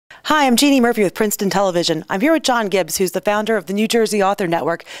Hi, I'm Jeanne Murphy with Princeton Television. I'm here with Jon Gibbs, who's the founder of the New Jersey Author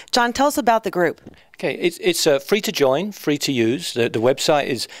Network. Jon, tell us about the group. Okay, it's free to join, free to use. The website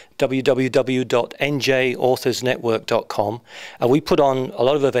is www.njauthornetwork.com. We put on a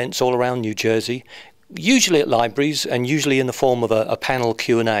lot of events all around New Jersey, usually at libraries and usually in the form of a panel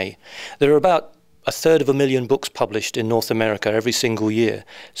Q&A. There are about 1/3 books published in North America every single year.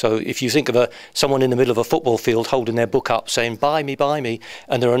 So if you think of someone in the middle of a football field holding their book up saying, buy me,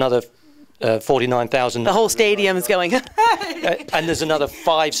 and there are another 49,000. The whole stadium's going. And there's another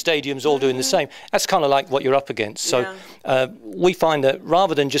 5 stadiums all doing the same. That's kind of like what you're up against. So we find that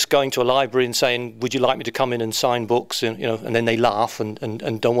rather than just going to a library and saying, would you like me to come in and sign books, and, and then they laugh and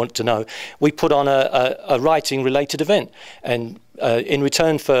don't want to know, we put on a writing-related event. And in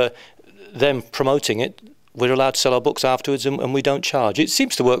return for them promoting it, we're allowed to sell our books afterwards, and we don't charge. It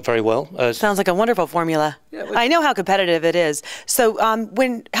seems to work very well. Sounds like a wonderful formula. Yeah, I know how competitive it is. So how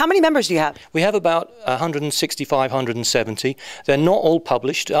many members do you have? We have about 165, 170. They're not all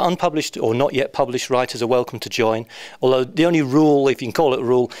published. Unpublished or not yet published writers are welcome to join, although the only rule, if you can call it a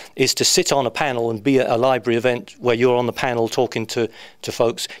rule, is to sit on a panel and be at a library event where you're on the panel talking to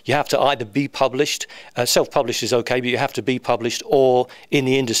folks. You have to either be published, self-published is okay, but you have to be published, or in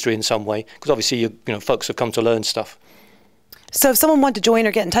the industry in some way, because obviously folks have come to learn stuff. So if someone wanted to join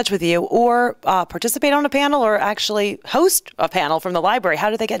or get in touch with you or participate on a panel or actually host a panel from the library, how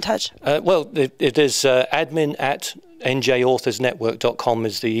do they get in touch? Well, it is admin@njauthornetwork.com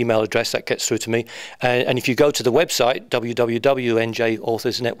is the email address that gets through to me. And if you go to the website,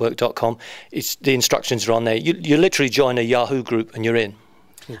 www.njauthornetwork.com, the instructions are on there. You literally join a Yahoo group and you're in.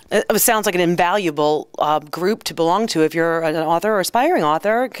 It sounds like an invaluable group to belong to if you're an author or aspiring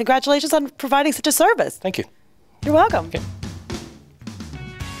author. Congratulations on providing such a service. Thank you. You're welcome. Okay.